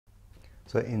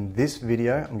So in this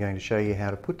video, I'm going to show you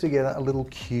how to put together a little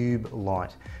cube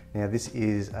light. Now this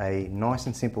is a nice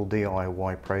and simple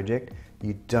DIY project.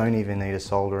 You don't even need a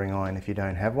soldering iron if you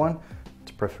don't have one.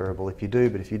 It's preferable if you do,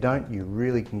 but if you don't, you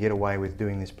really can get away with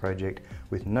doing this project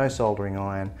with no soldering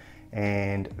iron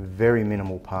and very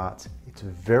minimal parts. It's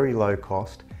very low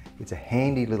cost. It's a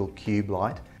handy little cube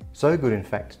light. So good, in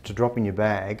fact, to drop in your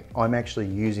bag, I'm actually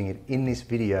using it in this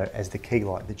video as the key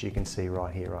light that you can see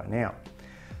right here, right now.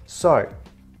 So,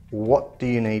 what do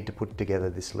you need to put together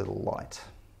this little light?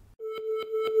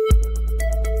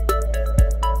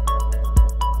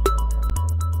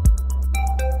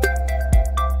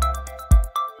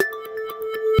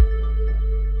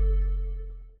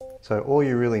 So all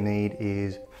you really need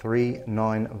is 3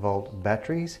 9-volt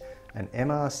batteries, an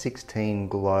MR16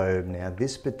 globe. Now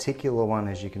this particular one,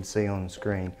 as you can see on the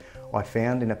screen, I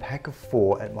found in a pack of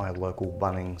 4 at my local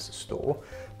Bunnings store.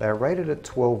 They are rated at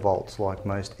 12 volts like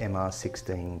most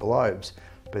MR16 globes,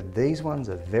 but these ones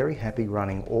are very happy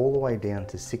running all the way down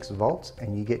to 6 volts,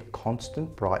 and you get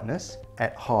constant brightness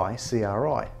at high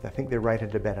CRI. I think they're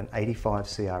rated about an 85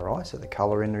 CRI, so the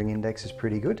color rendering index is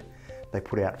pretty good. They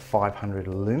put out 500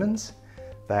 lumens.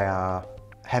 They are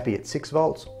happy at 6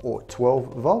 volts or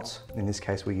 12 volts. In this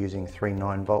case, we're using 3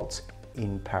 9-volts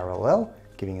in parallel,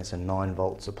 giving us a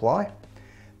 9-volt supply.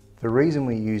 The reason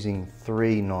we're using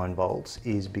 3 9-volts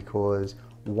is because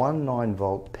one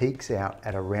 9-volt peaks out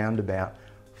at around about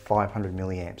 500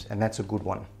 milliamps, and that's a good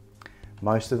one.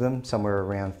 Most of them somewhere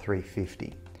around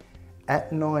 350.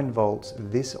 At 9 volts,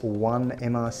 this one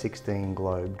MR16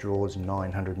 globe draws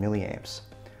 900 milliamps.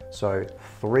 So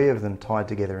 3 of them tied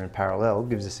together in parallel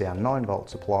gives us our 9-volt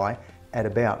supply at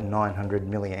about 900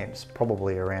 milliamps,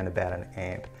 probably around about an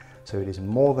amp. So it is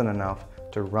more than enough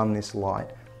to run this light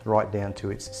right down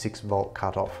to its 6-volt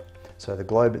cutoff. So the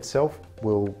globe itself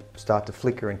will start to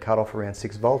flicker and cut off around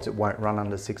 6 volts. It won't run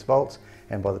under 6 volts,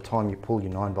 and by the time you pull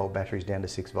your 9-volt batteries down to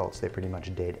 6 volts, they're pretty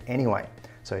much dead anyway.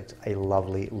 So it's a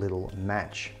lovely little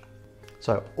match.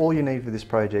 So all you need for this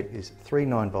project is 3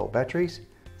 9-volt batteries,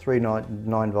 3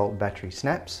 9-volt battery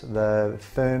snaps. The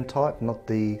firm type, not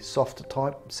the soft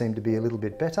type, seem to be a little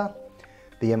bit better.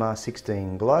 The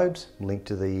MR16 globes, link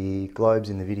to the globes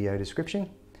in the video description.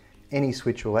 Any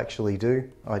switch will actually do.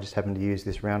 I just happen to use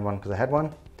this round one because I had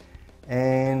one.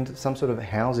 And some sort of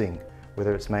housing,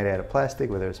 whether it's made out of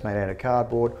plastic, whether it's made out of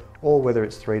cardboard, or whether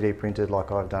it's 3D printed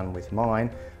like I've done with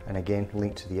mine. And again,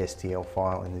 link to the STL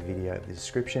file in the video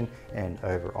description and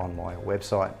over on my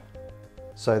website.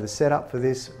 So the setup for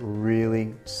this,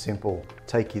 really simple.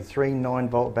 Take your 3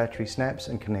 9-volt battery snaps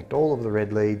and connect all of the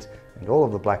red leads and all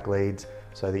of the black leads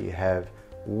so that you have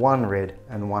one red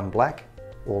and one black.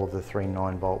 All of the 3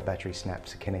 9-volt battery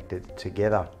snaps are connected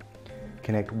together.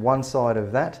 Connect one side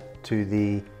of that to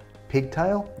the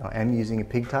pigtail. I am using a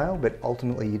pigtail, but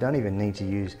ultimately you don't even need to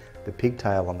use the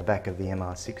pigtail on the back of the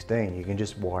MR16. You can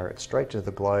just wire it straight to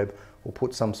the globe or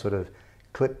put some sort of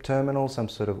clip terminal, some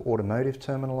sort of automotive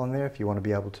terminal on there if you want to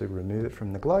be able to remove it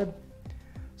from the globe.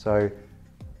 So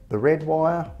the red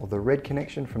wire or the red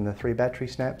connection from the 3 battery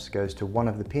snaps goes to one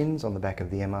of the pins on the back of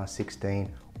the MR16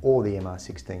 or the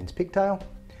MR16's pigtail.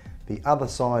 The other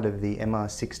side of the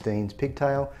MR16's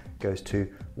pigtail goes to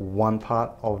one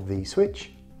part of the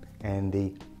switch, and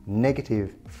the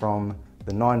negative from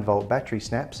the 9-volt battery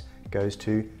snaps goes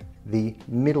to the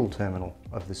middle terminal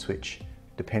of the switch.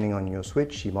 Depending on your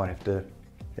switch, you might have to,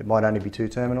 it might only be 2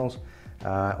 terminals,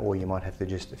 or you might have to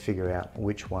just figure out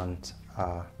which ones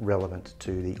are relevant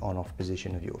to the on-off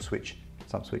position of your switch.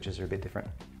 Some switches are a bit different.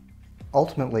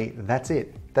 Ultimately, that's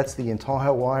it. That's the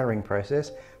entire wiring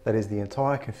process. That is the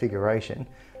entire configuration.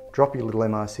 Drop your little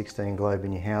MR16 globe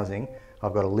in your housing.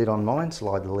 I've got a lid on mine,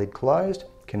 slide the lid closed,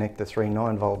 connect the 3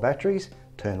 9-volt batteries,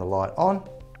 turn the light on,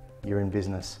 you're in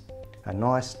business. A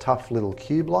nice, tough little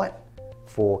cube light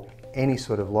for any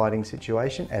sort of lighting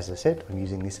situation. As I said, I'm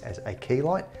using this as a key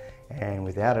light, and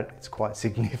without it, it's quite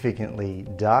significantly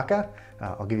darker.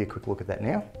 I'll give you a quick look at that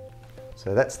now.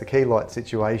 So that's the key light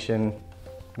situation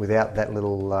without that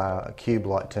little cube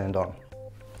light turned on,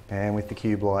 and with the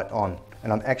cube light on.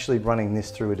 And I'm actually running this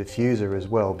through a diffuser as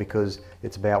well, because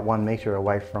it's about 1 meter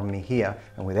away from me here,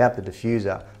 and without the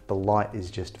diffuser, the light is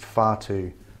just far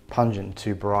too pungent,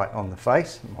 too bright on the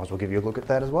face. Might as well give you a look at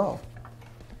that as well.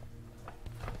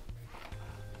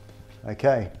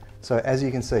 Okay, so as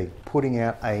you can see, putting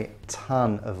out a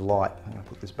ton of light. I'm going to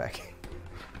put this back.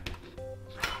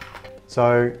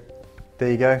 So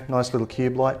there you go, nice little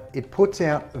cube light. It puts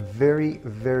out a very,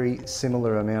 very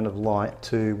similar amount of light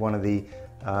to one of the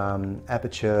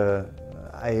Aperture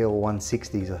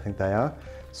AL160s, I think they are.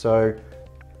 So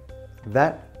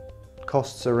that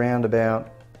costs around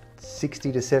about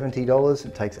 $60 to $70.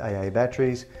 It takes AA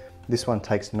batteries. This one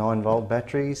takes 9-volt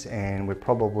batteries, and we're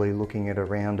probably looking at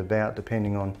around about,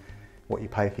 depending on what you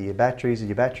pay for your batteries and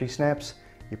your battery snaps,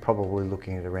 you're probably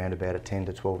looking at around about a $10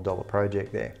 to $12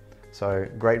 project there. So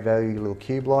great value little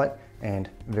cube light, and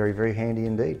very, very handy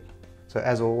indeed. So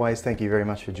as always, thank you very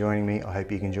much for joining me. I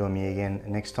hope you can join me again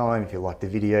next time. If you like the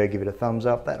video, give it a thumbs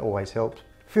up. That always helps.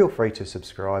 Feel free to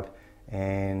subscribe,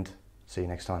 and see you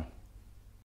next time.